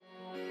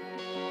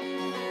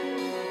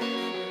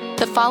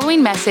The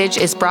following message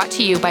is brought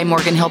to you by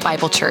Morgan Hill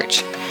Bible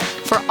Church.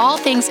 For all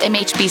things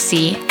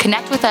MHBC,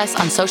 connect with us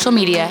on social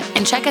media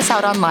and check us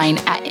out online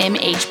at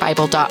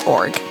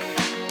mhbible.org.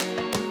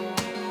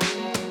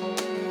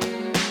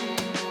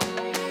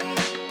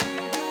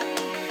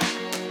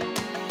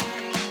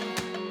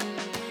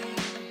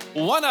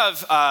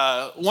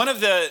 One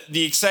of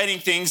the exciting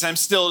things, I'm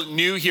still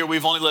new here.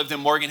 We've only lived in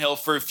Morgan Hill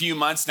for a few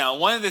months now.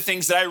 One of the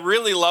things that I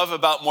really love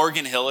about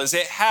Morgan Hill is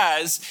it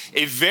has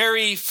a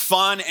very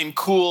fun and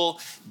cool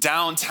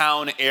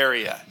downtown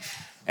area.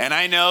 And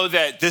I know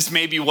that this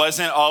maybe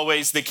wasn't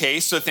always the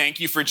case, so thank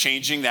you for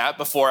changing that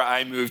before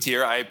I moved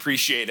here. I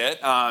appreciate it.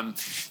 And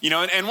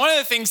one of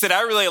the things that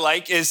I really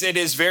like is it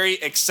is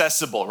very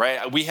accessible,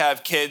 right? We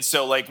have kids,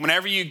 so like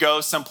whenever you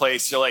go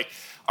someplace, you're like,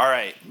 all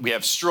right, we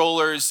have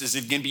strollers. Is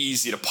it going to be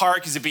easy to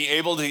park? Is it being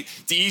able to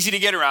easy to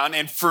get around?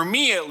 And for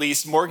me, at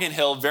least, Morgan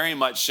Hill very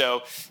much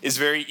so is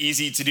very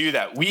easy to do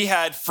that. We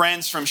had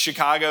friends from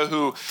Chicago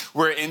who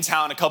were in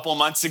town a couple of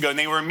months ago, and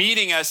they were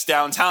meeting us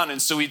downtown. And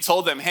so we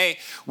told them, hey,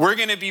 we're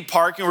going to be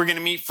parking. We're going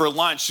to meet for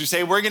lunch. We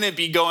say, we're going to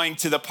be going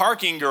to the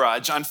parking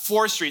garage on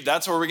 4th Street.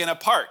 That's where we're going to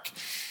park.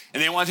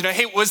 And they wanted to know,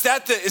 hey, is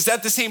that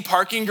the same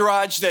parking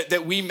garage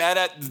that we met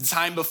at the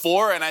time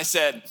before? And I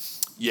said,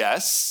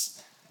 yes.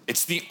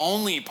 It's the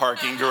only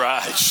parking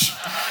garage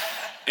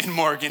in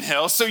Morgan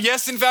Hill. So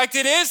yes, in fact,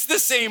 it is the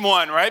same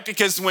one, right?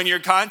 Because when your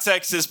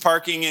context is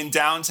parking in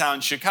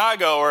downtown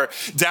Chicago or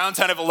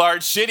downtown of a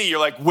large city, you're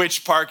like,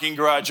 which parking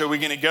garage are we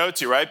going to go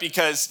to, right?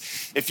 Because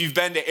if you've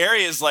been to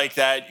areas like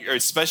that, or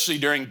especially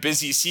during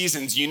busy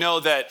seasons, you know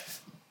that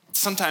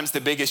sometimes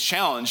the biggest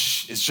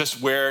challenge is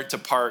just where to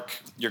park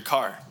your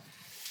car.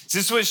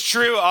 This was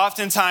true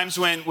oftentimes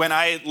when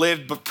I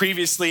lived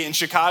previously in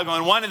Chicago.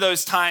 And one of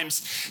those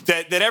times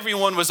that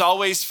everyone was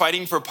always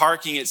fighting for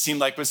parking, it seemed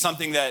like, was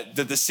something that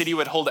the city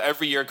would hold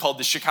every year called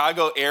the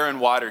Chicago Air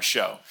and Water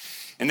Show.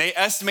 And they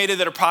estimated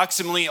that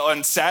approximately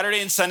on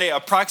Saturday and Sunday,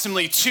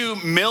 approximately 2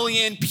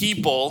 million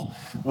people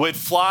would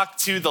flock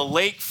to the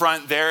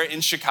lakefront there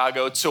in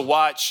Chicago to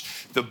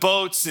watch the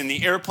boats and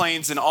the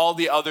airplanes and all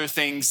the other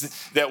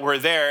things that were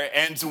there.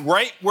 And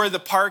right where the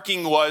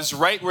parking was,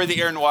 right where the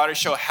Air and Water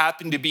Show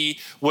happened to be,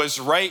 was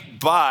right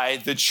by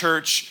the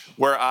church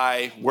where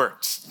I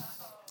worked.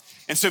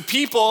 And so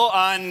people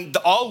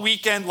all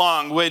weekend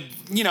long would,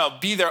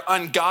 be there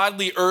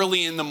ungodly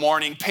early in the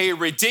morning, pay a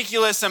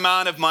ridiculous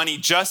amount of money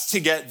just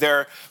to get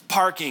their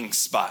parking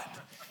spot,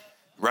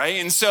 right?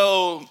 And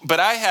so,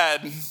 but I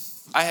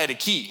had a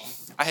key.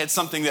 I had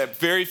something that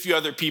very few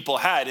other people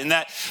had, and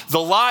that the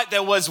lot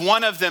that was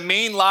one of the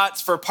main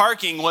lots for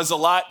parking was a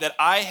lot that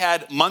I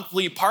had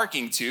monthly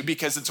parking to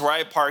because it's where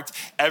I parked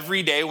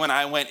every day when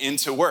I went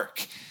into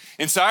work.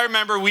 And so I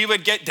remember we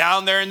would get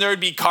down there and there would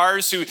be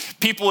cars who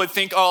people would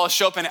think, oh, I'll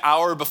show up an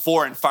hour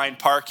before and find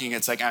parking.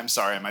 It's like, I'm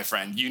sorry, my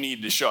friend, you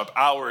need to show up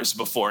hours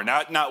before,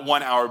 not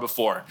 1 hour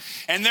before.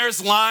 And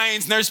there's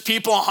lines, and there's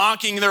people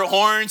honking their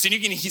horns, and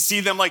you can see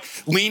them like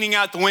leaning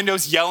out the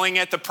windows, yelling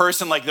at the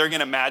person like they're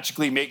going to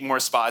magically make more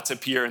spots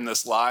appear in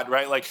this lot,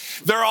 right? Like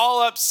they're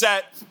all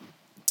upset.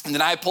 And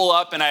then I pull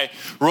up and I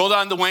roll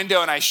down the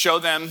window and I show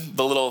them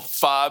the little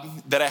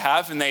fob that I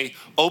have, and they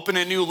open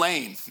a new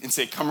lane and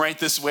say, come right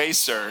this way,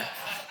 sir.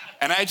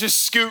 And I just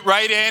scoot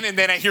right in, and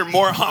then I hear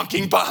more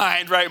honking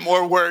behind, right?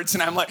 More words.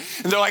 And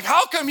they're like,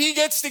 how come he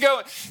gets to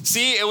go?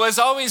 See, it was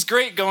always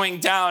great going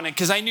down,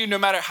 because I knew no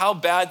matter how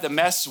bad the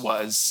mess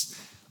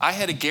was, I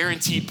had a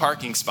guaranteed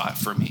parking spot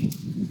for me.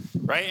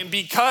 Right? And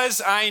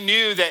because I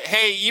knew that,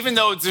 hey, even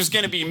though there's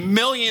going to be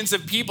millions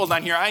of people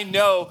down here, I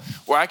know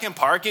where I can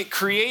park. It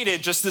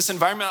created just this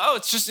environment. Oh,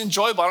 it's just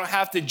enjoyable. I don't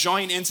have to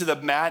join into the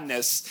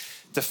madness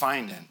to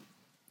find it.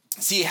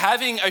 See,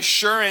 having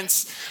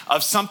assurance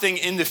of something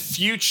in the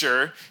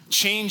future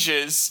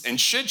changes and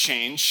should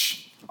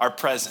change our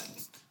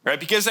present. Right?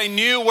 Because I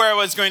knew where I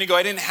was going to go.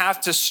 I didn't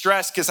have to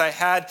stress because I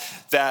had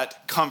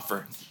that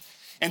comfort.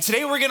 And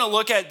today we're going to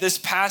look at this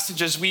passage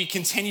as we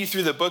continue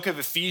through the book of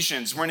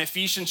Ephesians. We're in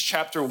Ephesians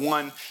chapter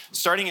 1,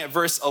 starting at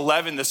verse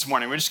 11 this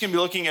morning. We're just going to be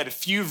looking at a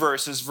few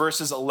verses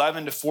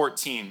 11 to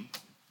 14.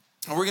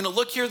 And we're going to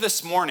look here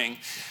this morning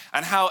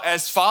on how,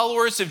 as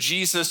followers of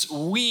Jesus,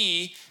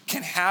 we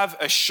can have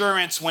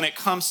assurance when it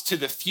comes to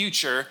the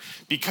future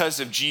because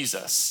of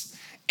Jesus.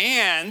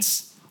 And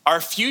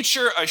our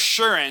future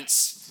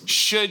assurance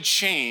should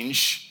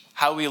change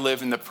how we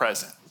live in the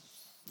present.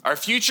 Our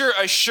future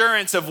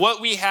assurance of what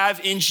we have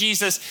in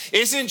Jesus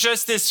isn't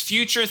just this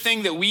future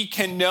thing that we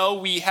can know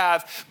we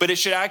have, but it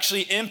should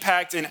actually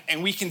impact,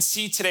 and we can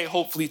see today,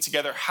 hopefully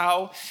together,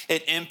 how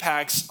it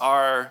impacts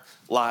our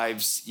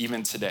lives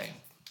even today.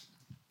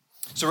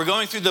 So we're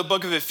going through the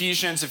book of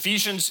Ephesians.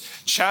 Ephesians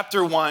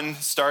chapter 1,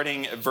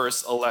 starting at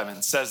verse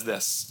 11, says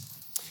this: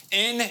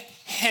 In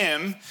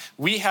him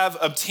we have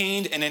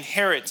obtained an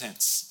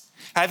inheritance,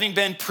 having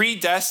been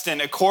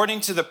predestined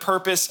according to the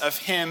purpose of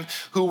him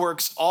who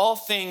works all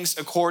things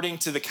according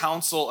to the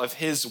counsel of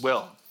his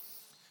will,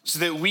 so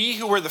that we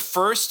who were the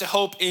first to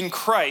hope in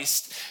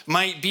Christ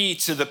might be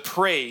to the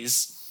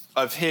praise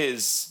of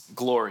his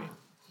glory.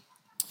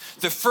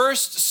 The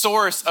first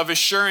source of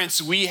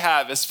assurance we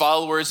have as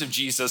followers of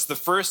Jesus, the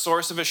first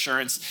source of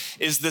assurance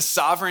is the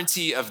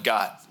sovereignty of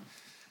God.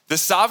 The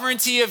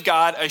sovereignty of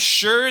God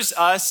assures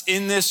us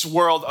in this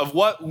world of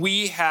what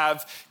we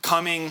have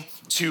coming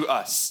to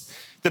us.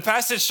 The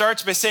passage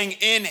starts by saying,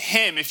 in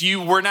him. If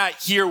you were not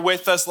here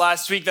with us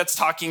last week, that's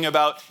talking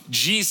about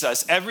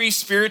Jesus. Every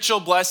spiritual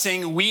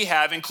blessing we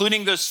have,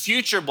 including those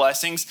future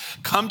blessings,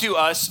 come to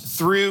us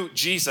through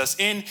Jesus.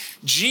 In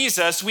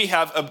Jesus, we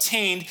have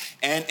obtained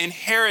an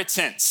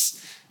inheritance.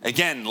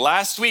 Again,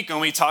 last week when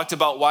we talked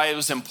about why it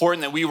was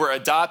important that we were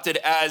adopted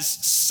as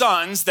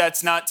sons,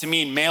 that's not to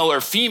mean male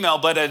or female,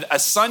 but a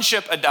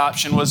sonship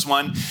adoption was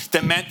one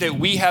that meant that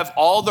we have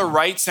all the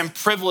rights and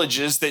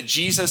privileges that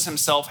Jesus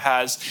himself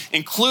has,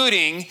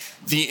 including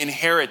the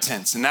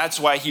inheritance. And that's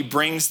why he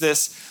brings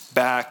this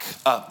back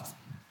up.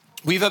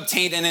 We've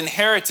obtained an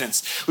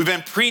inheritance. We've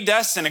been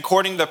predestined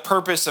according to the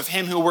purpose of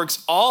him who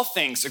works all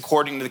things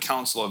according to the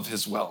counsel of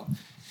his will.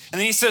 And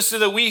then he says, so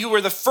that we who were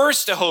the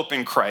first to hope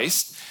in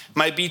Christ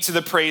might be to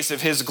the praise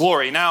of his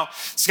glory. Now,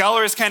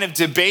 scholars kind of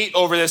debate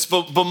over this,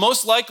 but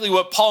most likely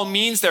what Paul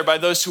means there by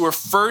those who are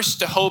first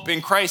to hope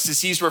in Christ is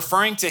he's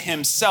referring to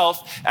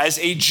himself as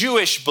a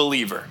Jewish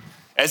believer.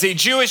 As a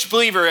Jewish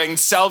believer in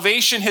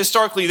salvation,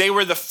 historically, they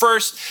were the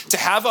first to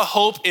have a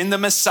hope in the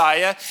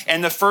Messiah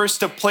and the first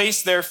to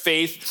place their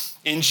faith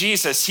in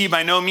Jesus. He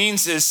by no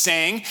means is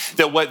saying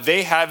that what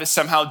they have is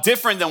somehow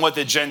different than what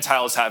the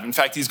Gentiles have. In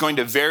fact, he's going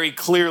to very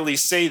clearly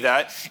say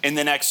that in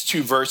the next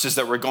two verses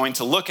that we're going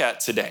to look at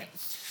today.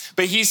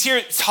 But he's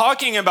here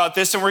talking about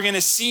this, and we're going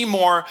to see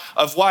more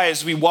of why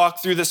as we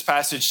walk through this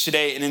passage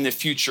today and in the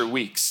future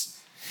weeks.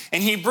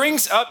 And he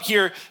brings up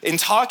here in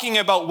talking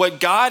about what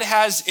God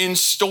has in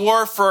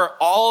store for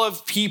all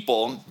of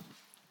people,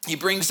 he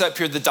brings up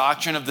here the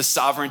doctrine of the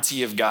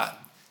sovereignty of God.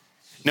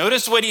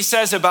 Notice what he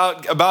says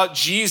about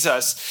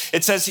Jesus.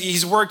 It says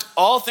he's worked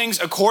all things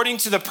according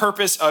to the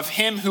purpose of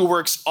him who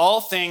works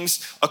all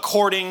things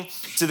according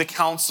to the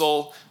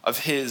counsel of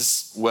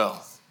his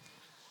will.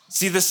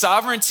 See, the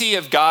sovereignty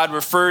of God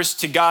refers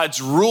to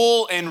God's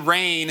rule and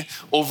reign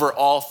over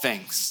all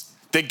things.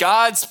 That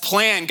God's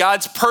plan,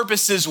 God's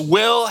purposes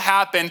will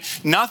happen.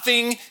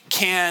 Nothing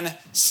can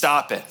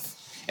stop it.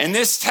 And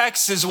this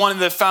text is one of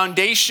the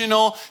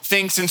foundational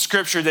things in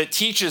Scripture that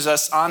teaches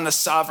us on the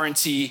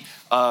sovereignty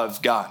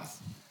of God.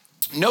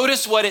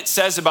 Notice what it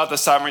says about the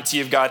sovereignty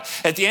of God.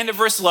 At the end of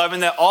verse 11,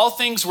 that all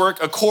things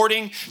work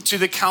according to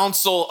the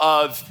counsel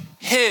of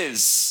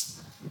his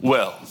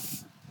will.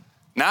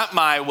 Not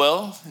my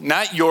will,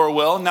 not your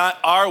will, not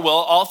our will.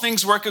 All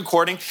things work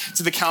according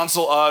to the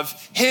counsel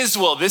of his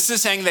will. This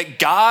is saying that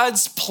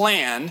God's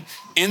plan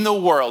in the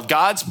world,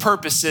 God's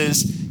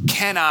purposes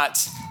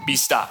cannot be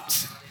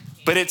stopped.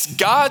 But it's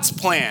God's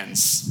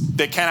plans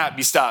that cannot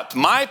be stopped.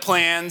 My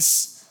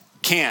plans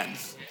can.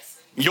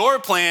 Your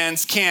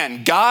plans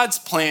can. God's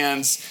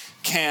plans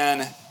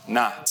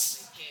cannot.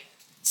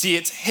 See,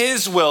 it's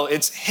his will,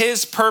 it's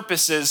his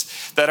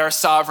purposes that are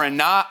sovereign,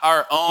 not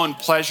our own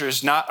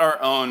pleasures, not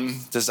our own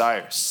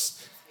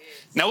desires.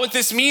 Now, what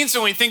this means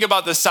when we think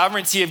about the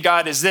sovereignty of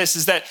God is this,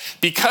 is that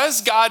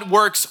because God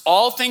works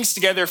all things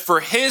together for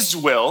his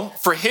will,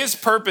 for his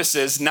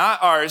purposes, not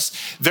ours,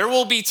 there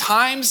will be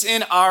times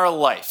in our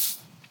life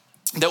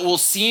that will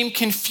seem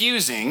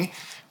confusing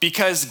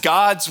because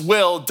God's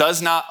will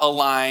does not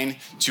align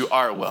to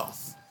our will.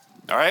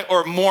 All right,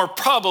 or more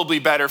probably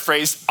better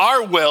phrase,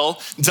 our will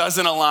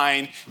doesn't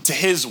align to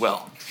his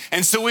will.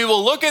 And so we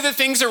will look at the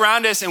things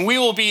around us and we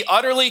will be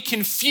utterly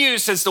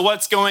confused as to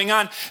what's going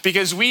on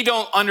because we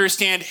don't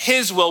understand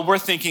his will. We're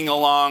thinking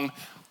along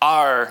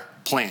our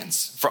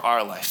plans for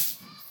our life.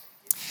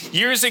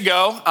 Years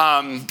ago,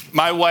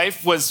 my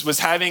wife was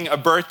having a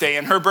birthday,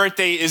 and her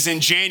birthday is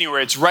in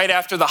January. It's right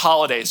after the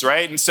holidays,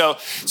 right? And so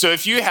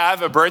if you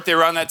have a birthday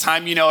around that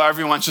time, you know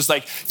everyone's just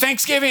like,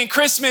 Thanksgiving,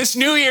 Christmas,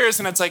 New Year's,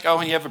 and it's like, oh,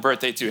 and you have a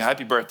birthday too.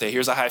 Happy birthday.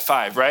 Here's a high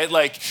five, right?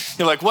 Like,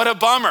 you're like, what a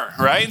bummer,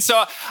 right? And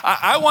so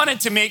I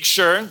wanted to make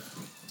sure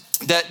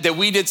that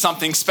we did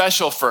something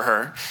special for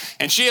her.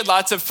 And she had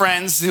lots of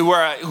friends who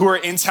were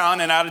in town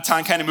and out of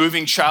town, kind of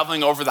moving,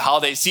 traveling over the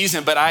holiday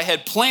season. But I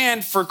had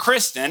planned for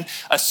Kristen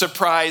a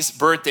surprise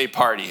birthday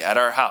party at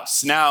our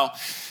house. Now,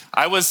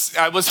 I was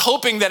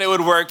hoping that it would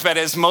work, but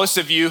as most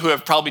of you who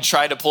have probably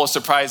tried to pull a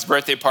surprise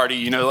birthday party,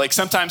 you know, like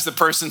sometimes the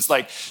person's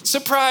like,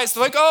 surprise.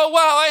 They're like, oh, wow,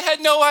 I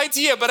had no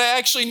idea, but I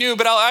actually knew,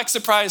 but I'll act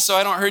surprised so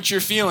I don't hurt your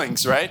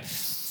feelings, right?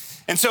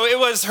 And so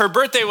her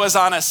birthday was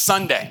on a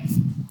Sunday.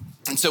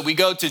 And so we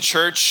go to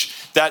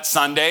church that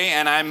Sunday,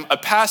 and I'm a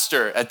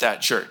pastor at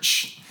that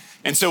church.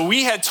 And so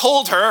we had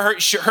told her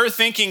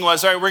thinking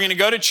was, all right, we're going to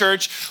go to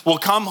church, we'll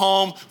come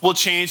home, we'll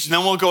change, and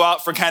then we'll go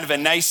out for kind of a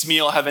nice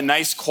meal, have a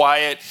nice,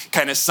 quiet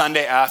kind of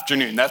Sunday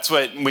afternoon. That's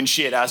when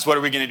she had asked, what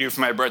are we going to do for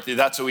my birthday?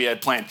 That's what we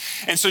had planned.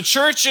 And so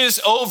church is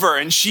over,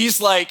 and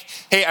she's like,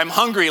 hey, I'm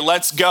hungry,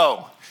 let's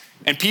go.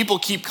 And people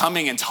keep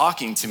coming and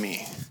talking to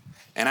me.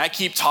 And I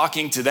keep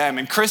talking to them.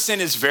 And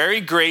Kristen is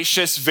very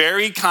gracious,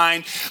 very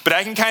kind, but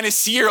I can kind of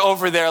see her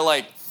over there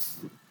like,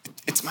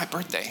 it's my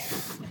birthday.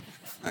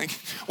 Like,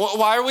 well,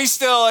 why are we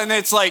still? And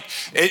it's like,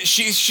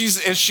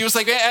 she was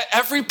like,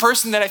 every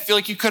person that I feel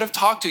like you could have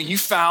talked to, you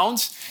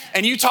found,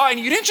 and you talked, and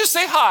you didn't just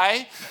say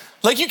hi.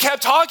 Like, you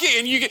kept talking,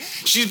 and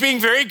she's being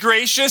very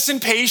gracious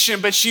and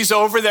patient, but she's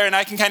over there, and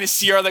I can kind of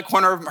see her out of the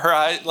corner of her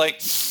eye,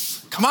 like,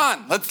 come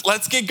on,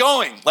 let's get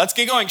going. Let's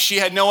get going. She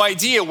had no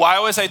idea. Why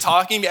was I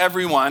talking to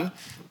everyone?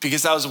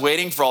 Because I was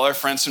waiting for all our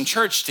friends from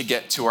church to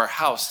get to our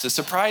house to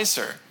surprise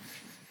her.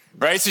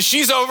 Right? So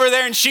she's over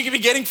there and she could be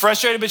getting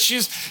frustrated, but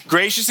she's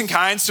gracious and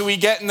kind. So we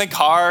get in the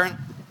car.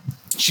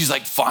 She's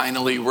like,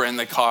 finally, we're in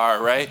the car,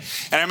 right?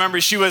 And I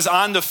remember she was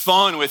on the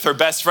phone with her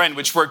best friend,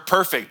 which worked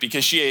perfect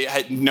because she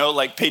had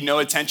paid no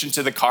attention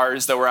to the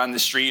cars that were on the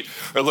street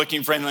or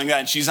looking for anything like that.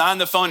 And she's on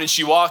the phone and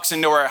she walks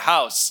into our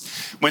house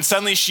when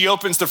suddenly she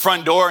opens the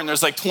front door and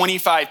there's like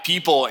 25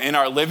 people in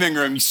our living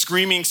room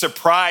screaming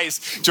surprise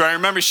to her. I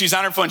remember she's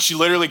on her phone. She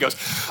literally goes,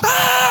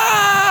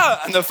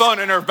 ah, on the phone,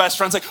 and her best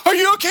friend's like, are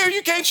you okay? Are you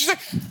okay? And she's like,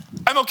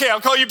 I'm okay, I'll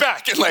call you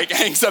back. And like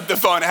hangs up the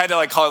phone. I had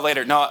to call her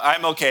later. No,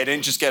 I'm okay. I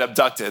didn't just get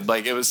abducted.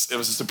 It was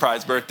a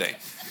surprise birthday.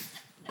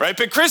 Right?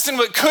 But Kristen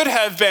could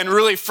have been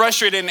really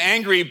frustrated and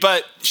angry,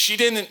 but she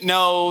didn't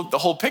know the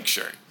whole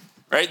picture.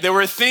 Right? There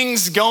were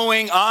things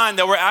going on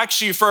that were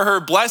actually for her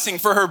blessing,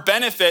 for her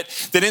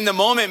benefit, that in the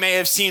moment may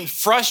have seemed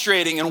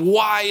frustrating. And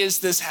why is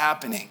this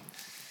happening?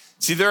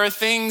 See, there are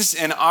things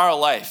in our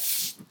life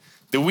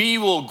that we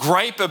will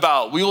gripe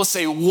about. We will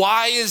say,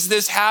 why is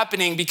this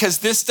happening? Because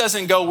this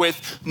doesn't go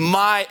with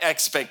my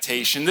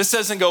expectation. This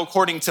doesn't go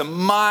according to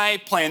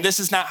my plan. This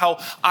is not how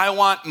I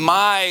want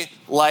my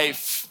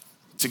life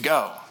to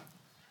go.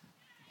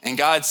 And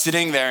God's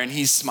sitting there and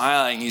he's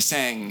smiling. He's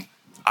saying,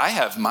 I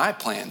have my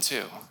plan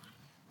too,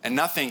 and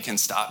nothing can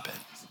stop it.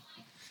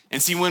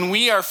 And see, when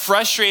we are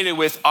frustrated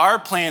with our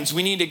plans,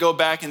 we need to go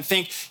back and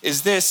think,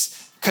 is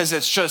this because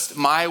it's just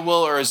my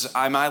will, or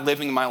am I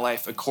living my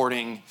life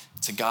according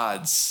to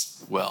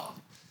God's will?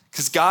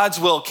 Because God's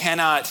will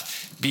cannot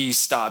be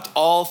stopped.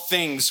 All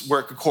things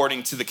work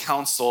according to the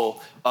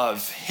counsel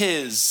of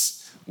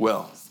his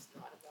will.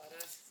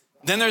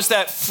 Then there's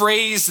that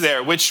phrase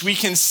there, which we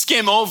can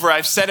skim over.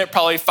 I've said it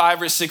probably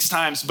 5 or 6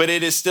 times, but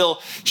it is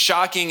still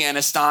shocking and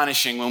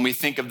astonishing when we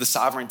think of the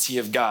sovereignty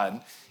of God.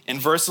 In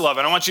verse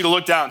 11, I want you to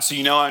look down so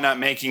you know I'm not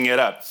making it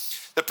up.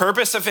 The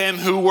purpose of him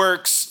who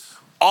works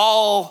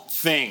all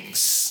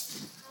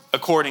things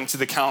according to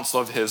the counsel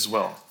of his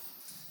will.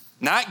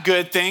 Not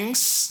good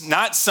things,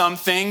 not some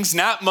things,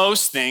 not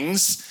most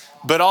things,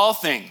 but all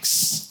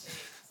things.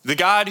 The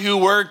God who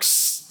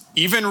works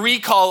even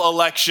recall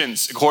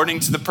elections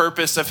according to the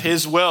purpose of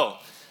his will.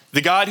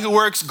 The God who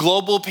works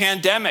global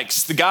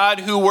pandemics. The God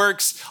who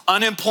works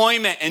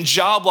unemployment and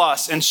job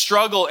loss and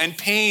struggle and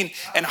pain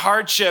and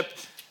hardship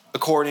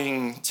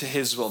according to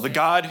his will. The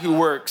God who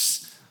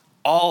works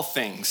all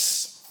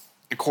things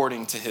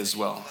according to his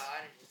will.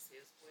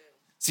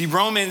 See,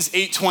 Romans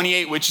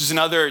 8:28, which is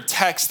another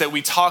text that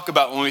we talk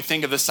about when we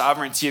think of the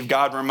sovereignty of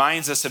God,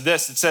 reminds us of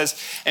this. It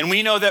says, and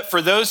we know that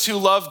for those who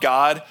love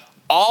God,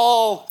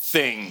 all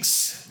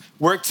things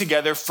work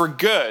together for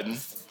good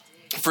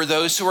for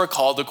those who are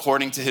called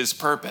according to his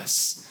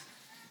purpose.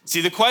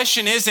 See, the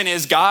question isn't,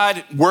 is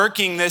God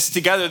working this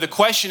together? The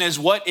question is,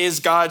 what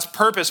is God's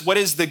purpose? What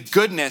is the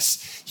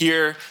goodness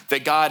here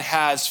that God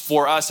has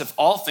for us if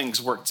all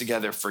things work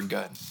together for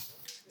good?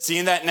 See,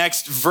 in that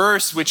next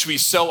verse, which we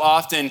so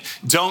often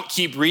don't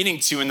keep reading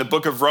to in the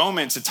book of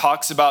Romans, it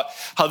talks about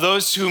how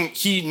those whom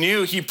he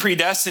knew, he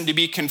predestined to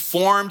be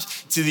conformed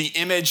to the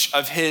image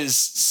of his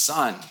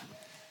son.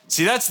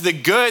 See, that's the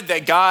good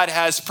that God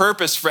has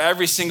purpose for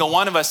every single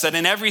one of us, that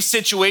in every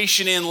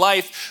situation in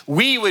life,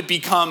 we would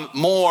become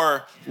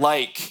more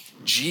like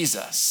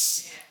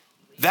Jesus.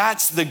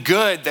 That's the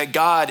good that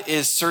God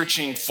is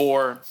searching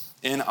for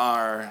in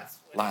our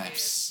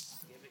lives.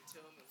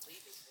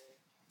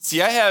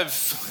 See, I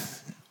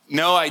have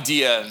no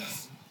idea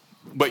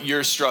what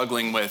you're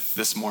struggling with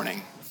this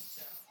morning,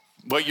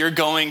 what you're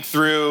going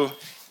through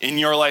in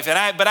your life.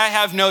 But I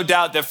have no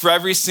doubt that for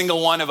every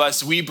single one of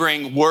us, we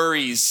bring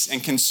worries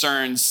and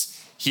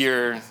concerns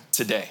here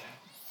today.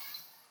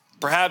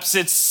 Perhaps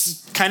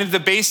it's kind of the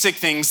basic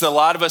things that a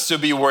lot of us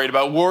would be worried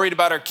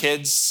about our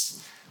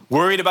kids,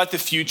 worried about the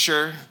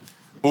future,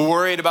 we're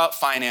worried about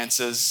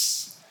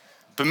finances.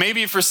 But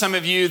maybe for some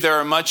of you, there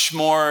are much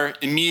more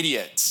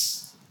immediate,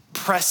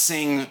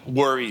 pressing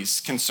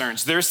worries,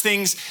 concerns. There's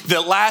things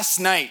that last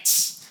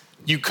night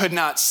you could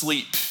not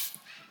sleep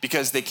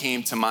because they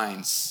came to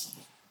mind.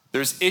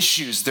 There's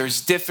issues,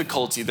 there's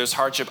difficulty, there's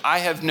hardship. I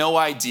have no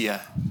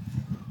idea.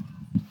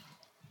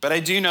 But I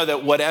do know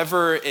that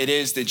whatever it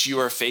is that you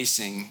are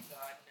facing,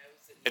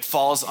 it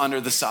falls under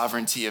the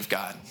sovereignty of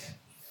God.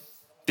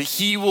 That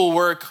he will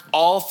work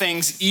all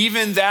things,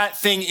 even that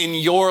thing in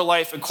your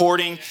life,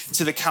 according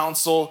to the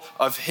counsel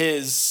of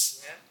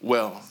his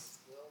will.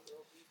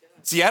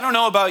 See, I don't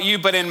know about you,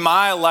 but in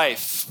my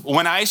life,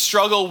 when I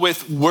struggle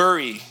with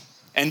worry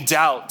and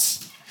doubt,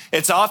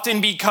 it's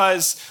often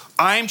because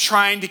I'm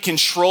trying to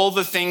control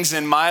the things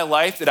in my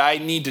life that I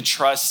need to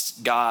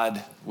trust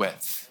God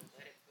with.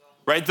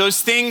 right?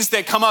 Those things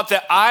that come up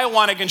that I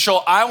want to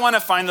control, I want to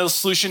find the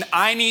solution,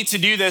 I need to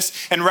do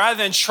this. And rather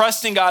than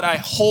trusting God, I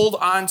hold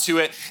on to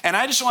it. And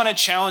I just want to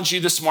challenge you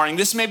this morning.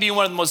 This may be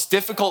one of the most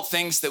difficult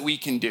things that we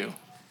can do.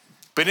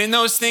 But in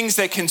those things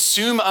that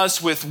consume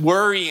us with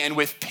worry and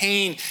with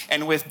pain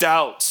and with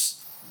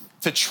doubts,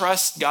 to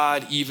trust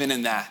God even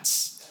in that.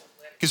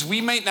 Because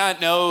we might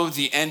not know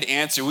the end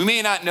answer. We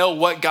may not know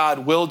what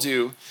God will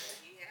do,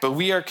 but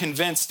we are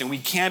convinced, and we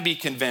can be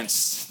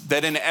convinced,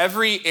 that in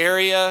every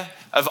area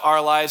of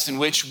our lives in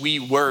which we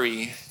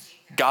worry,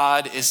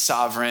 God is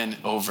sovereign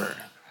over.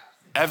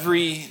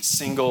 Every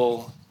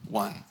single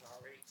one.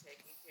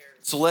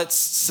 So let's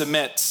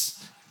submit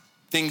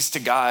things to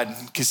God,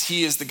 because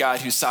he is the God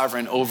who's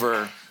sovereign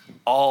over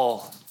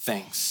all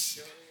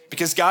things.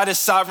 Because God is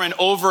sovereign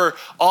over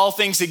all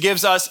things, it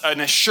gives us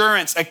an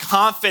assurance, a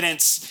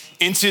confidence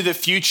into the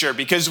future,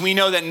 because we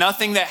know that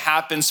nothing that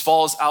happens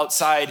falls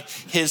outside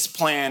his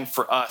plan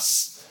for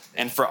us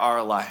and for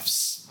our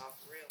lives.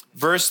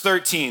 Verse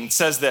 13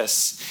 says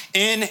this,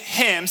 in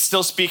him,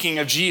 still speaking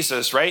of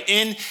Jesus, right?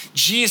 In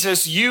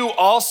Jesus, you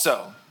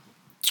also,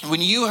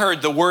 when you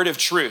heard the word of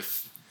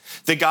truth,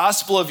 the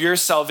gospel of your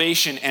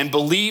salvation, and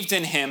believed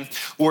in him,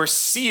 were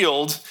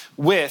sealed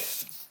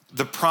with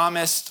the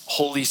promised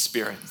Holy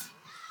Spirit.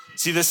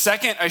 See, the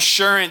second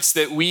assurance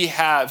that we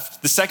have,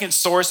 the second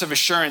source of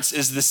assurance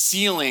is the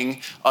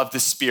sealing of the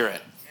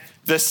Spirit,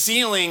 the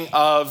sealing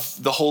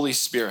of the Holy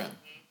Spirit.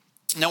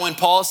 Now, when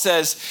Paul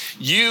says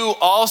you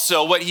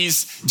also, what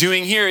he's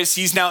doing here is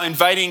he's now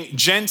inviting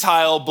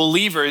Gentile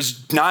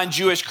believers,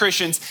 non-Jewish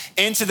Christians,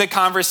 into the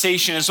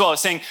conversation as well,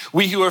 saying,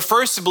 we who are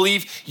first to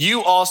believe,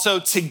 you also,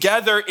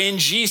 together in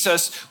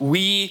Jesus,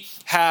 we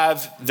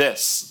have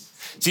this.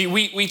 See,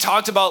 we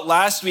talked about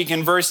last week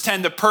in verse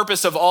 10, the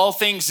purpose of all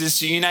things is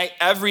to unite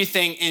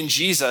everything in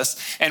Jesus.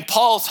 And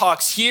Paul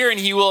talks here, and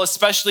he will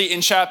especially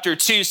in chapter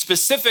 2,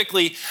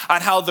 specifically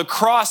on how the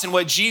cross and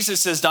what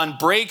Jesus has done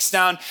breaks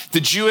down the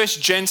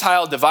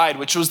Jewish-Gentile divide,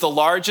 which was the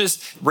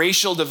largest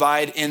racial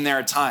divide in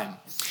their time.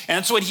 And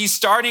that's what he's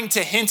starting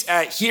to hint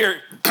at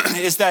here,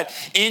 is that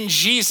in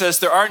Jesus,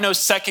 there are no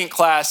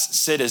second-class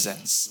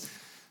citizens.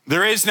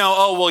 There is no,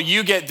 oh, well,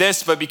 you get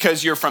this, but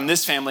because you're from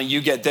this family,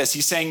 you get this.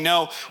 He's saying,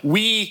 no,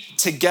 we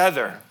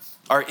together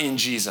are in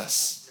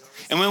Jesus.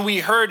 And when we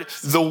heard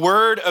the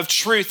word of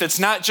truth, it's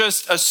not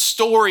just a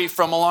story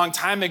from a long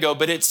time ago,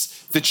 but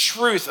it's the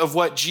truth of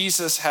what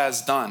Jesus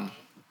has done.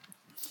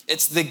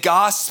 It's the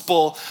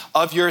gospel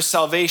of your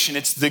salvation.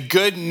 It's the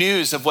good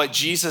news of what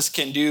Jesus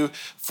can do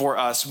for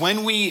us.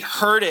 When we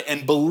heard it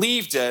and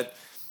believed it,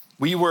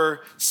 we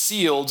were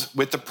sealed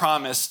with the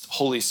promised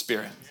Holy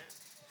Spirit.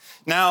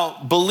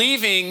 Now,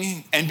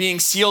 believing and being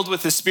sealed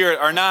with the Spirit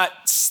are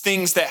not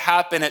things that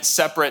happen at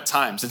separate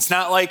times. It's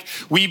not like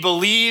we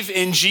believe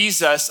in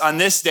Jesus on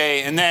this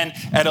day and then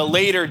at a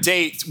later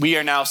date, we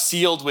are now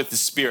sealed with the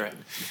Spirit.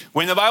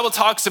 When the Bible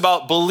talks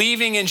about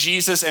believing in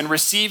Jesus and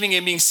receiving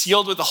and being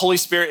sealed with the Holy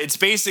Spirit, it's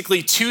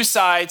basically two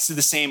sides to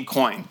the same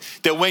coin.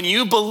 That when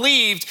you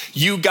believed,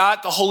 you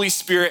got the Holy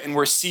Spirit and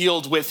were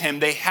sealed with him.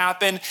 They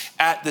happen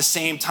at the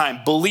same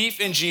time. Belief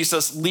in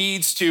Jesus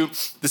leads to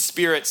the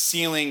Spirit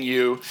sealing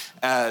you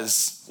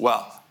as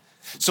well.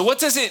 So what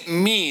does it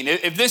mean?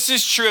 If this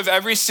is true of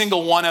every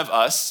single one of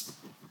us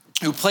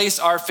who place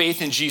our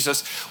faith in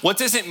Jesus, what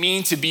does it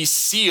mean to be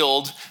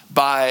sealed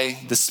by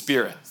the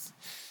Spirit?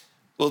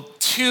 Well,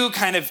 two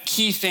kind of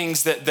key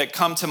things that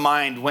come to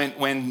mind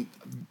when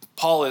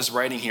Paul is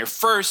writing here.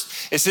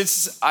 First is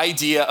this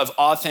idea of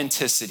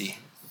authenticity,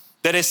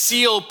 that a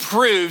seal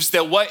proves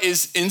that what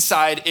is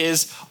inside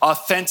is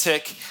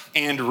authentic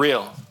and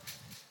real.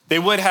 They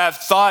would have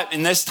thought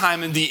in this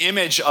time in the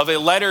image of a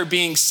letter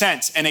being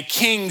sent and a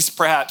king's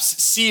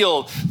perhaps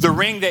seal, the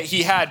ring that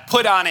he had,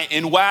 put on it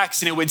in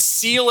wax, and it would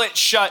seal it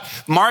shut,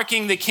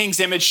 marking the king's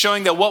image,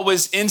 showing that what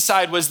was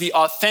inside was the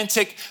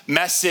authentic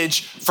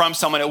message from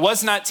someone. It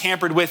was not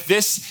tampered with.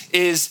 This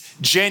is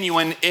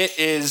genuine. It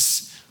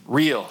is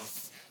real.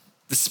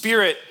 The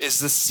Spirit is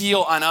the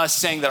seal on us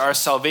saying that our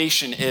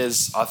salvation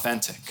is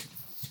authentic.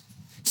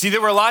 See,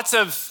 there were lots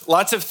of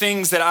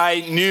things that I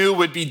knew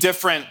would be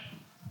different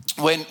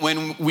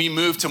when we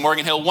moved to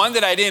Morgan Hill. One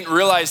that I didn't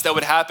realize that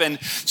would happen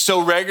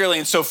so regularly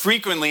and so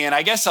frequently, and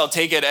I guess I'll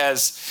take it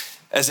as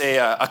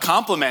a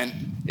compliment,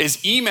 is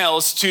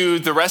emails to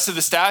the rest of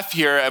the staff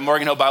here at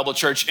Morgan Hill Bible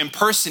Church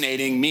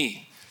impersonating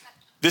me.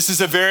 This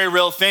is a very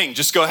real thing.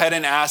 Just go ahead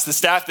and ask the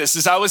staff this.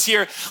 As I was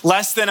here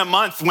less than a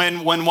month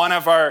when one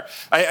of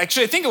I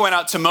think it went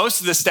out to most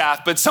of the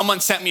staff, but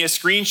someone sent me a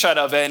screenshot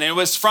of it, and it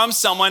was from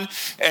someone,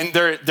 and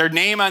their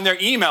name on their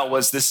email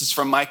was, this is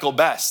from Michael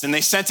Best. And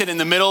they sent it in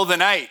the middle of the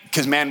night,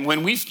 because man,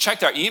 when we've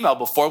checked our email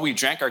before we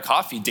drank our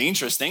coffee,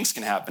 dangerous things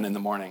can happen in the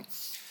morning,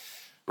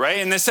 right?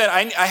 And they said,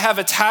 I have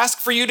a task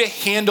for you to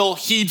handle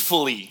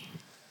heedfully.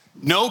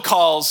 No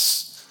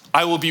calls,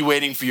 I will be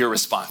waiting for your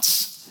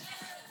response.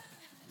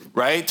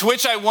 Right? To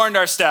which I warned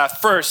our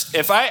staff, first,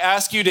 if I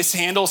ask you to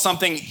handle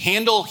something,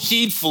 handle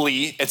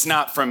heedfully, it's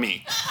not from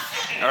me.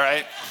 All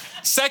right?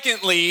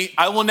 Secondly,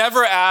 I will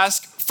never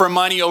ask for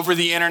money over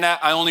the internet.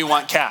 I only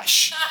want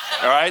cash.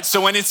 All right.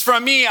 So when it's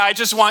from me, I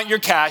just want your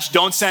cash.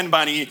 Don't send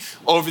money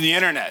over the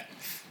internet.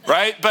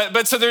 Right?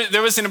 But so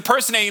there was an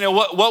impersonating.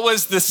 What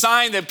was the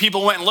sign that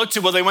people went and looked to?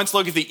 Well, they went to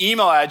look at the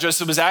email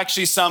address. It was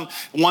actually some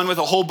one with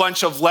a whole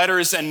bunch of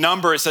letters and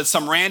numbers. That's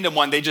some random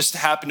one. They just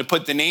happened to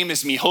put the name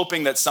as me,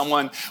 hoping that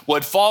someone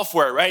would fall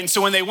for it, right? And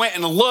so when they went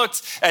and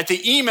looked at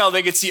the email,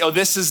 they could see, oh,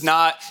 this is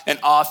not an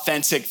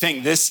authentic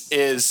thing. This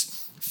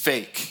is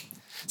fake.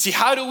 See,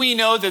 how do we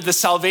know that the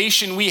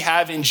salvation we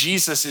have in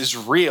Jesus is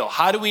real?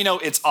 How do we know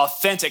it's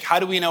authentic? How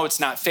do we know it's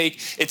not fake?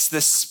 It's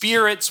the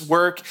Spirit's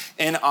work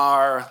in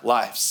our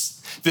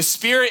lives. The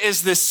Spirit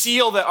is the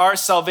seal that our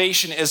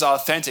salvation is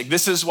authentic.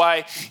 This is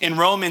why in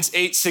Romans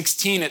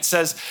 8:16 it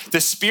says,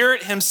 the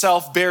Spirit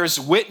himself bears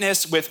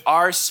witness with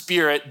our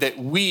spirit that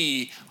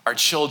we are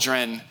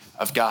children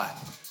of God.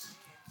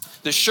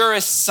 The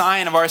surest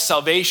sign of our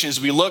salvation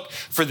is we look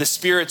for the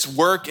Spirit's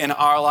work in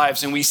our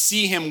lives, and we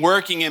see him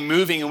working and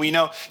moving, and we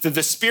know that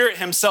the Spirit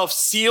himself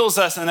seals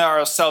us and that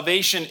our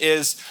salvation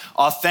is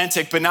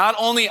authentic. But not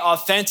only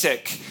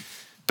authentic,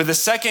 but the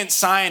second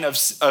sign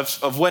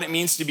of what it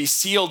means to be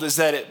sealed is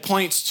that it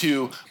points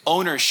to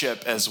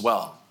ownership as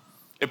well.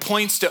 It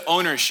points to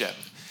ownership.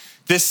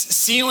 This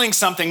sealing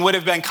something would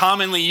have been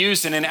commonly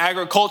used in an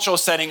agricultural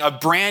setting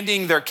of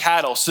branding their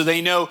cattle so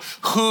they know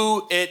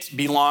who it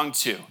belonged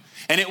to.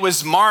 And it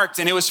was marked,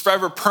 and it was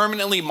forever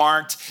permanently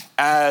marked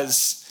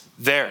as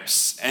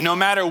theirs. And no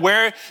matter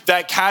where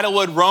that cattle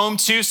would roam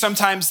to,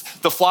 sometimes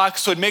the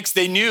flocks would mix,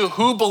 they knew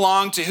who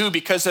belonged to who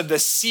because of the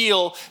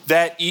seal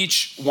that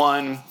each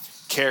one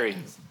carried.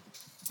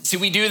 See,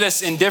 we do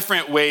this in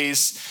different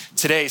ways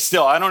today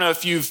still. I don't know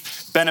if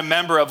you've been a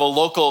member of a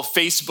local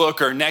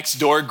Facebook or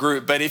Nextdoor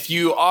group, but if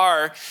you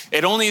are,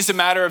 it only is a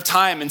matter of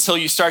time until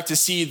you start to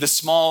see the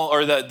small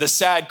or the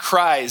sad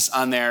cries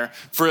on there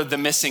for the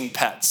missing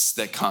pets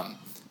that come.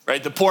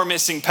 Right, the poor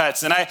missing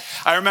pets. And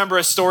I remember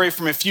a story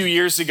from a few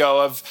years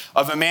ago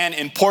of a man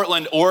in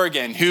Portland,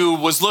 Oregon, who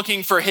was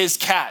looking for his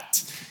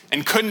cat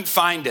and couldn't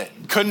find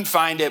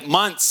it.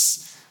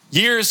 Months,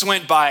 years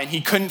went by, and he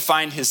couldn't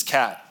find his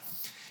cat.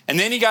 And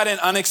then he got an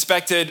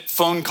unexpected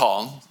phone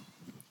call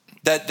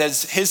that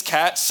his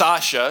cat,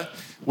 Sasha,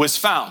 was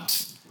found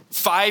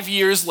 5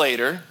 years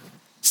later,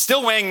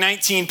 still weighing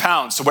 19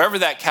 pounds. So wherever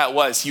that cat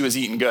was, he was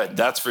eating good,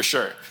 that's for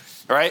sure.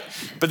 Right?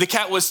 But the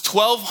cat was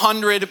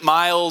 1,200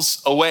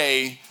 miles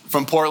away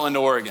from Portland,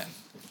 Oregon.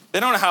 They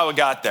don't know how it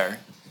got there.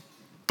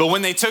 But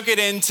when they took it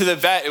into the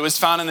vet, it was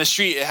found in the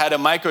street. It had a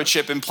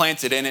microchip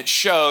implanted, and it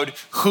showed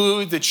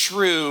who the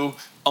true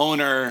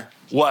owner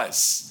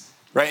was.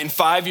 Right? And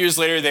 5 years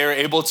later, they were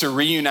able to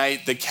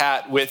reunite the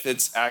cat with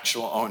its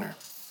actual owner.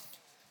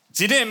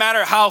 See, it didn't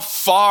matter how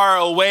far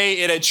away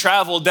it had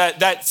traveled,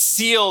 that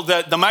seal,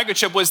 the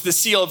microchip was the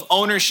seal of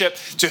ownership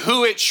to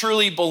who it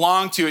truly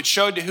belonged to. It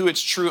showed to who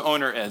its true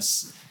owner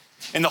is.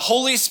 And the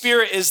Holy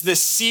Spirit is the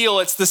seal.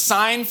 It's the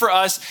sign for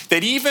us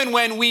that even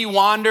when we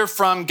wander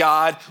from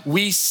God,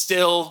 we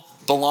still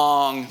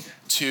belong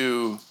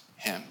to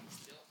him.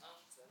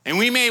 And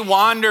we may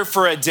wander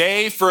for a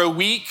day, for a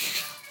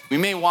week. We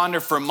may wander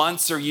for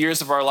months or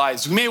years of our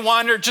lives. We may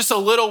wander just a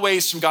little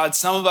ways from God.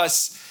 Some of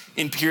us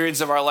in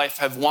periods of our life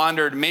have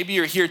wandered. Maybe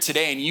you're here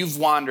today and you've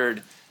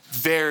wandered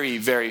very,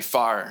 very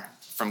far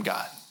from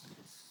God.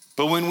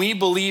 But when we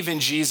believe in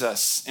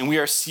Jesus and we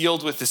are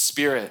sealed with the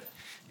Spirit,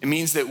 it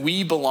means that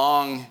we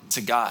belong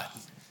to God,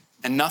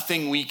 and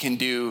nothing we can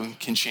do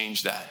can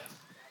change that.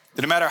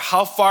 That no matter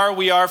how far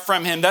we are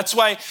from him, that's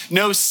why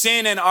no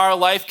sin in our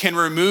life can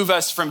remove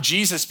us from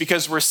Jesus,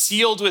 because we're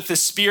sealed with the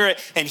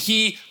Spirit and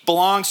he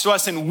belongs to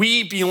us and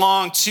we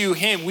belong to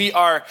him. We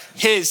are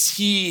his,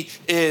 he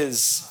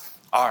is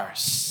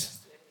ours.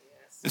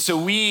 And so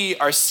we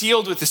are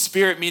sealed with the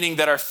Spirit, meaning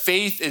that our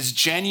faith is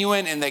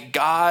genuine and that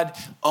God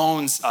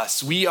owns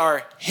us. We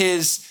are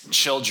his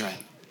children,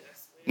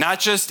 not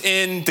just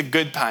in the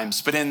good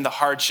times, but in the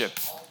hardship.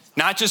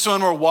 Not just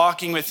when we're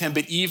walking with him,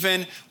 but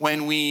even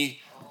when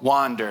we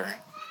wander,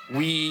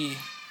 we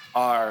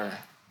are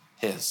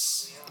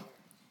his.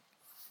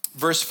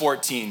 Verse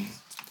 14,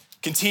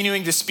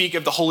 continuing to speak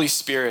of the Holy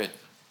Spirit,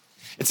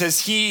 it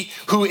says, he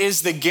who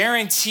is the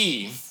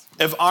guarantee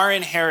of our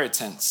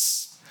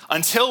inheritance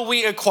until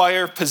we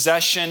acquire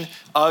possession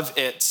of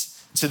it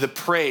to the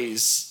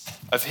praise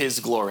of his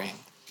glory.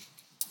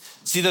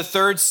 See, the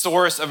third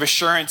source of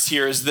assurance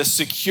here is the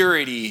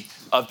security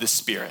of the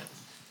Spirit,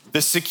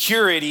 the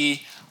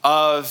security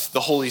of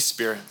the Holy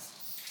Spirit.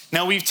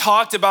 Now, we've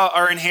talked about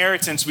our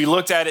inheritance. We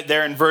looked at it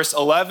there in verse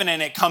 11,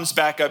 and it comes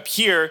back up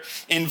here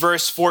in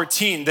verse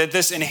 14, that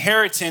this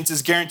inheritance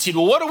is guaranteed.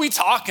 Well, what are we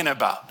talking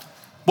about?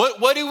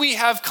 What do we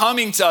have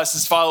coming to us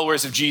as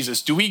followers of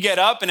Jesus? Do we get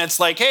up and it's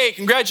like, hey,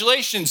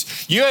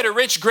 congratulations, you had a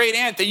rich great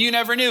aunt that you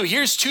never knew.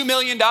 Here's $2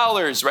 million,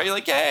 right? You're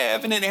like, hey, I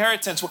have an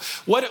inheritance.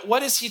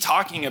 What is he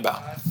talking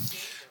about?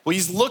 Well,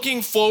 he's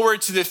looking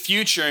forward to the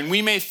future, and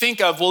we may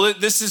think of, well,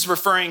 this is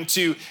referring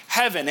to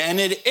heaven, and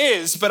it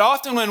is, but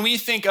often when we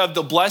think of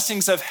the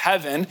blessings of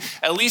heaven,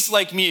 at least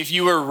like me, if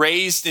you were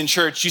raised in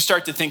church, you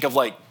start to think of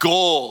like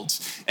gold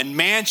and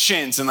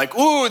mansions and like,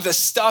 ooh, the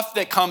stuff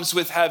that comes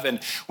with heaven.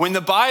 When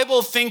the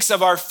Bible thinks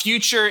of our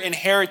future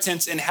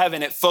inheritance in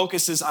heaven, it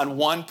focuses on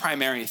one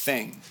primary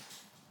thing,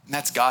 and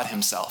that's God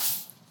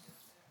himself.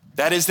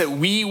 That is that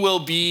we will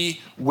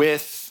be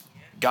with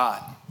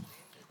God.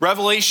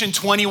 Revelation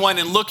 21,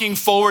 and looking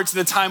forward to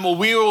the time when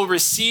we will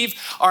receive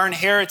our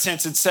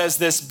inheritance, it says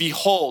this,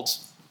 behold,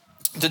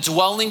 the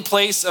dwelling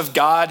place of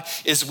God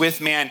is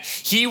with man.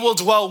 He will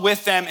dwell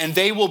with them, and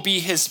they will be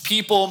his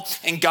people,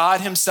 and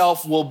God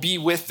himself will be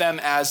with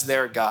them as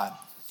their God.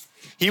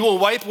 He will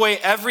wipe away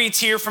every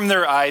tear from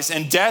their eyes,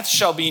 and death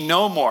shall be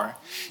no more.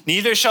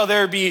 Neither shall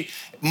there be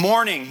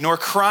mourning, nor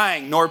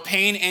crying, nor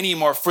pain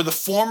anymore, for the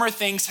former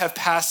things have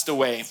passed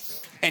away.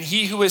 And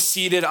he who was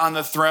seated on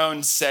the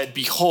throne said,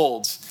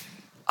 behold,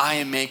 I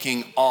am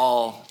making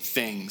all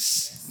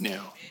things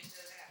new.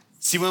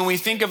 See, when we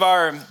think of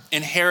our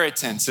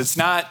inheritance, it's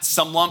not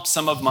some lump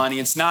sum of money.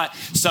 It's not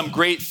some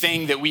great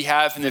thing that we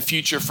have in the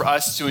future for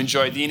us to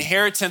enjoy. The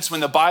inheritance,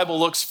 when the Bible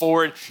looks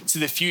forward to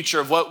the future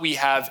of what we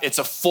have, it's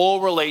a full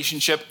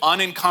relationship,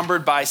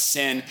 unencumbered by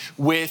sin,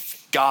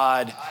 with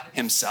God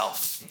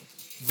himself.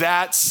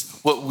 That's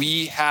what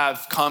we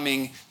have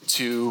coming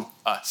to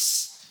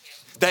us.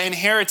 The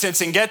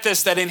inheritance, and get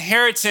this, that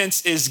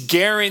inheritance is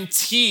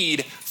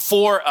guaranteed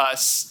for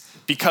us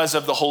because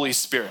of the Holy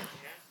Spirit.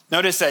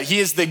 Notice that he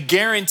is the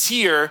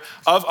guarantor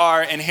of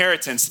our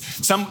inheritance.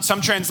 Some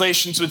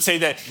translations would say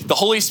that the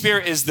Holy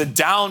Spirit is the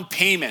down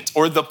payment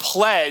or the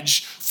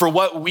pledge for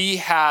what we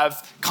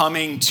have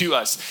coming to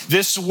us.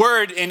 This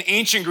word in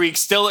ancient Greek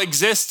still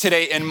exists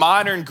today in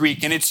modern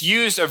Greek, and it's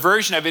used, a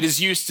version of it is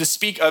used to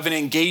speak of an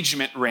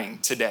engagement ring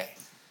today.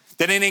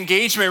 That an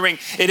engagement ring,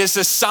 it is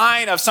a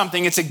sign of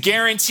something. It's a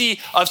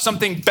guarantee of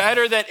something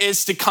better that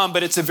is to come,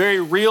 but it's a very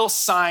real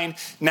sign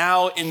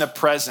now in the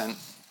present.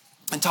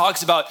 And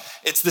talks about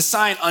it's the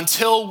sign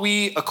until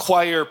we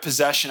acquire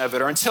possession of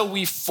it or until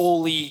we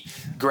fully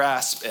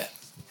grasp it.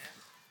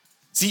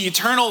 See,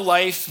 eternal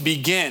life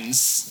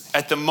begins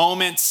at the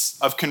moment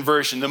of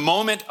conversion, the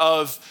moment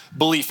of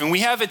belief. And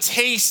we have a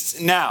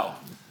taste now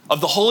of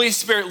the Holy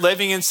Spirit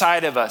living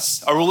inside of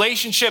us, a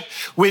relationship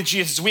with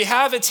Jesus. We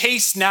have a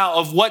taste now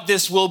of what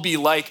this will be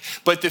like,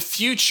 but the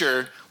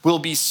future will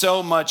be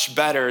so much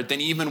better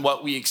than even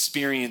what we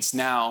experience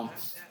now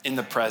in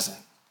the present.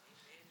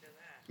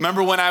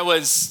 Remember when I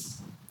was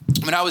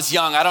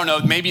young, I don't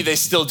know, maybe they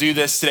still do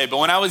this today, but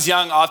when I was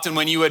young, often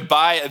when you would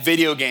buy a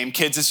video game,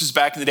 kids, this was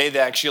back in the day, they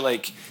actually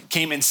like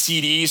came in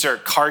CDs or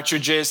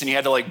cartridges and you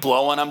had to like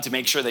blow on them to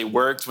make sure they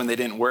worked when they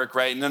didn't work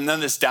right. And then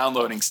this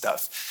downloading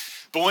stuff.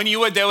 But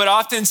they would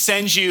often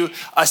send you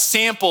a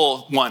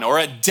sample one or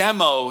a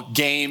demo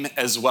game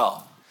as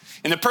well.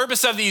 And the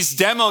purpose of these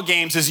demo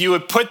games is you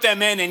would put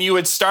them in and you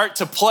would start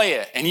to play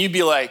it. And you'd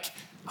be like,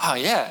 oh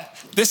yeah,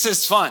 this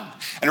is fun.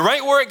 And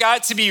right where it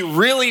got to be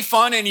really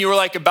fun and you were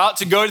like about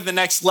to go to the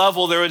next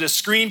level, there would a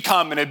screen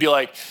come and it'd be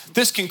like,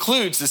 this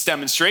concludes this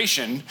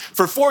demonstration.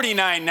 For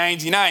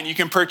 $49.99, you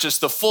can purchase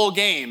the full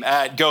game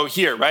at Go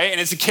Here, right? And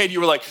as a kid,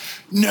 you were like,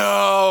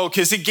 no,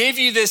 because it gave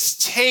you this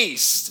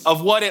taste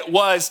of what it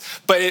was,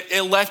 but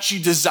it left you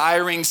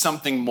desiring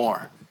something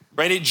more.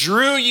 Right? It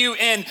drew you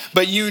in,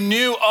 but you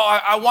knew,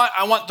 I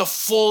want the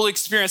full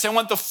experience. I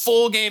want the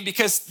full game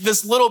because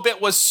this little bit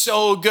was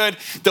so good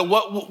that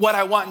what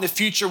I want in the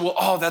future,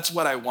 that's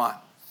what I want.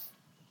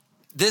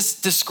 This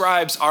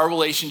describes our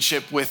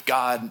relationship with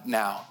God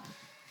now.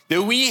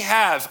 That we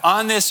have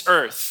on this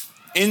earth,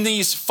 in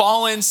these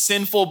fallen,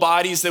 sinful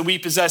bodies that we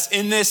possess,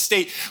 in this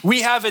state,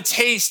 we have a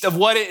taste of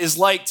what it is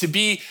like to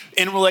be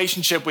in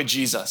relationship with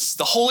Jesus.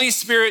 The Holy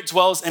Spirit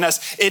dwells in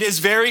us. It is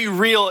very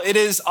real. It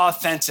is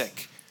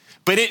authentic.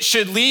 But it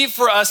should leave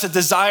for us a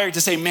desire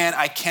to say, man,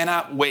 I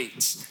cannot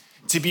wait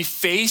to be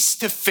face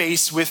to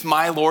face with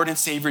my Lord and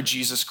Savior,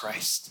 Jesus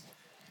Christ.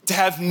 To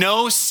have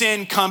no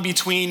sin come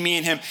between me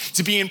and him.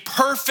 To be in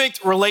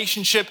perfect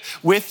relationship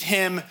with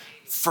him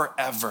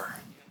forever.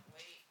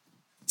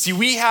 See,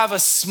 we have a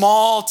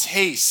small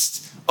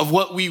taste of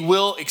what we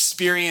will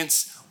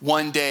experience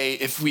one day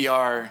if we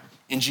are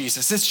in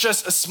Jesus. It's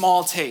just a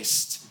small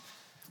taste.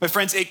 My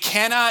friends, it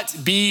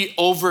cannot be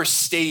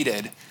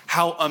overstated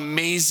how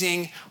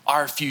amazing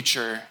our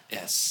future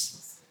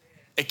is.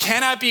 It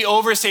cannot be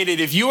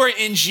overstated. If you are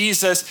in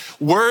Jesus,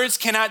 words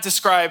cannot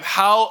describe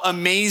how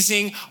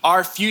amazing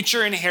our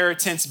future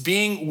inheritance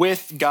being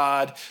with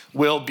God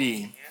will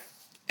be.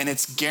 And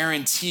it's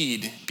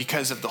guaranteed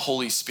because of the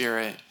Holy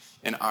Spirit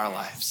in our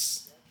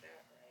lives.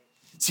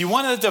 See,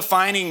 one of the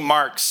defining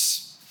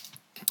marks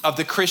of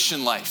the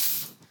Christian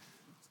life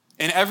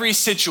in every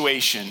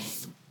situation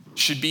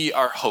should be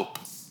our hope.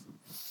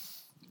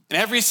 In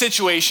every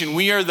situation,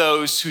 we are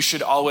those who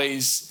should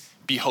always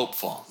be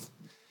hopeful.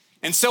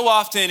 And so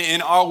often in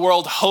our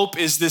world, hope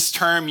is this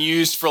term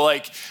used for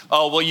like,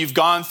 oh, well, you've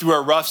gone through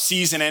a rough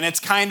season. And it's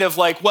kind of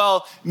like,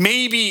 well,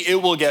 maybe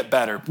it will get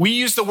better. We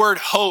use the word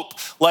hope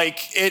like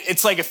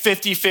it's like a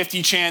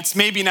 50-50 chance,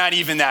 maybe not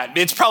even that.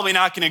 It's probably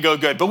not going to go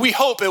good, but we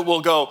hope it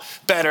will go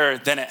better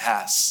than it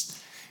has.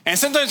 And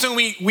sometimes when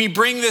we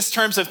bring this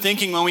terms of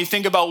thinking, when we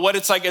think about what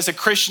it's like as a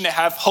Christian to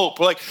have hope,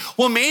 we're like,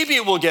 well, maybe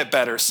it will get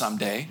better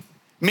someday.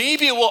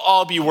 Maybe it will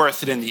all be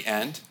worth it in the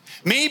end.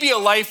 Maybe a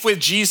life with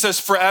Jesus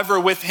forever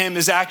with him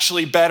is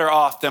actually better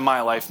off than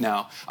my life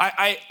now.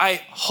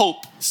 I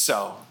hope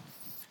so.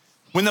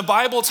 When the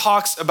Bible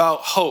talks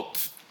about hope,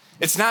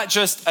 it's not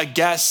just a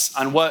guess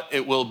on what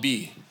it will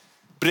be,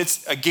 but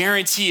it's a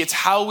guarantee. It's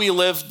how we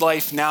live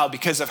life now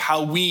because of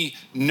how we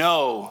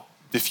know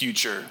the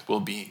future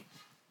will be.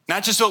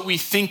 Not just what we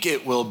think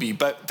it will be,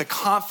 but the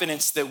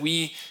confidence that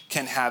we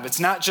can have. It's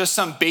not just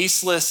some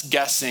baseless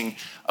guessing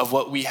of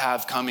what we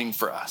have coming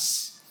for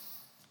us.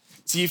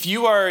 See, if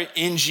you are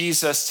in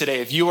Jesus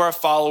today, if you are a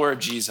follower of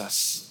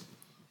Jesus,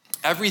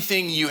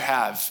 everything you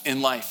have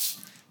in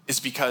life is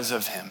because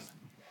of him.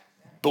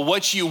 But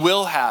what you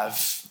will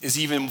have is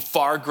even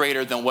far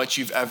greater than what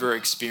you've ever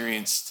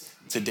experienced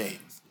to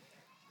date.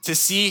 To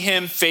see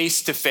him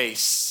face to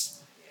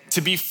face,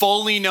 to be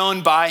fully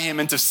known by him,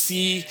 and to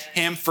see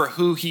him for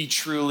who he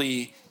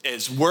truly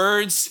is.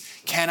 Words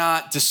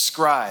cannot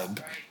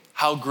describe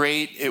how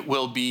great it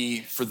will be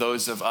for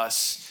those of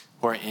us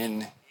who are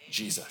in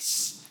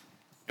Jesus.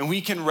 And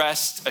we can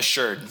rest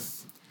assured,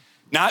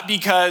 not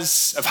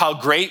because of how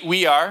great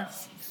we are,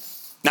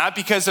 not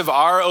because of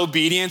our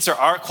obedience or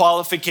our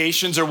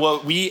qualifications or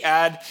what we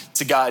add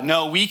to God.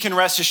 No, we can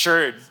rest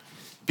assured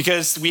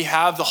because we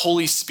have the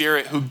Holy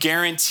Spirit who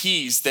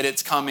guarantees that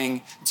it's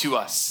coming to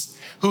us,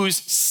 who's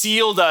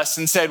sealed us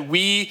and said,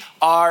 we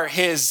are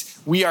his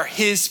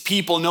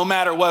people, no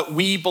matter what,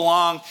 we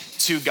belong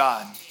to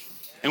God.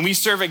 And we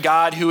serve a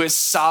God who is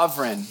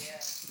sovereign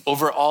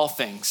over all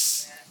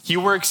things. He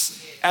works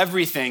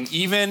everything,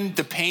 even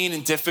the pain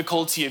and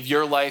difficulty of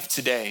your life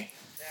today,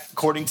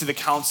 according to the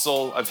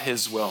counsel of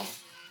his will.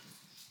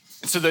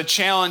 And so the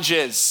challenge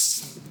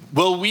is,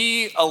 will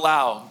we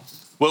allow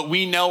what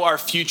we know our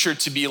future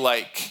to be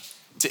like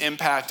to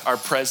impact our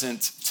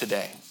present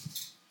today?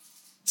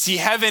 See,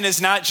 heaven is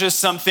not just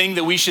something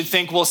that we should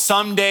think, well,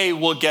 someday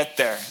we'll get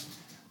there,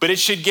 but it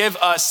should give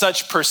us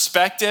such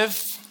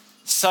perspective,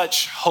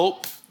 such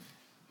hope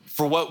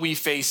for what we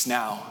face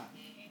now,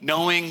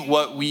 knowing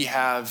what we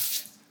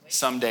have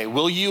someday.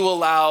 Will you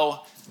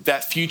allow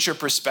that future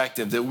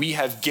perspective that we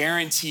have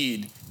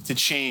guaranteed to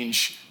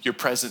change your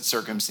present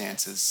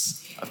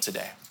circumstances of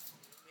today?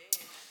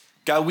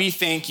 God, we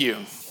thank you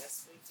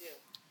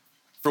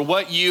for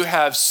what you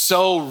have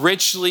so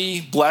richly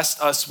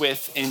blessed us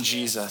with in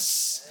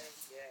Jesus.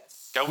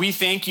 God, we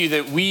thank you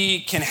that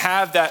we can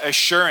have that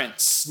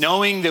assurance,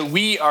 knowing that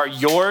we are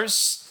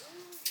yours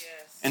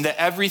and that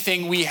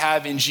everything we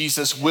have in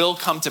Jesus will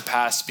come to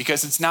pass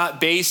because it's not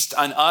based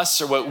on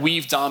us or what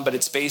we've done, but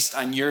it's based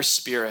on your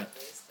Spirit,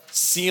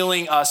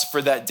 sealing us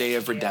for that day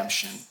of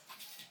redemption.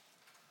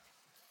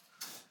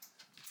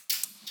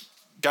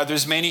 God,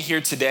 there's many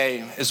here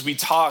today as we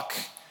talk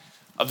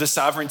of the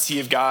sovereignty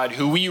of God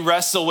who we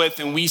wrestle with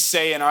and we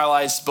say in our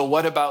lives, but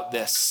what about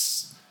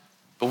this?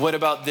 But what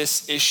about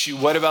this issue?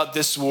 What about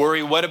this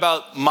worry? What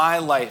about my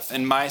life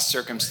and my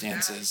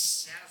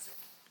circumstances?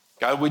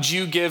 God, would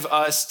you give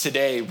us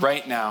today,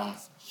 right now,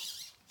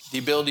 the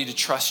ability to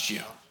trust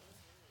you?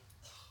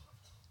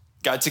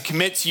 God, to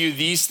commit to you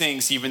these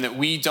things even that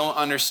we don't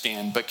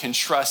understand, but can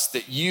trust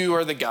that you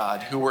are the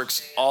God who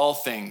works all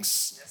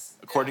things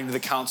according to the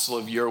counsel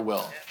of your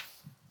will,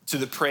 to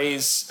the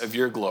praise of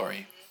your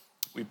glory.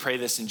 We pray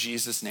this in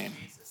Jesus' name.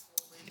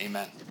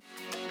 Amen.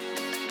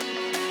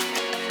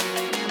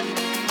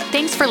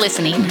 Thanks for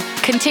listening.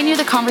 Continue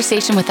the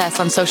conversation with us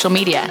on social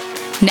media.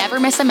 Never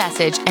miss a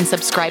message and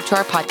subscribe to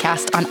our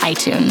podcast on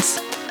iTunes.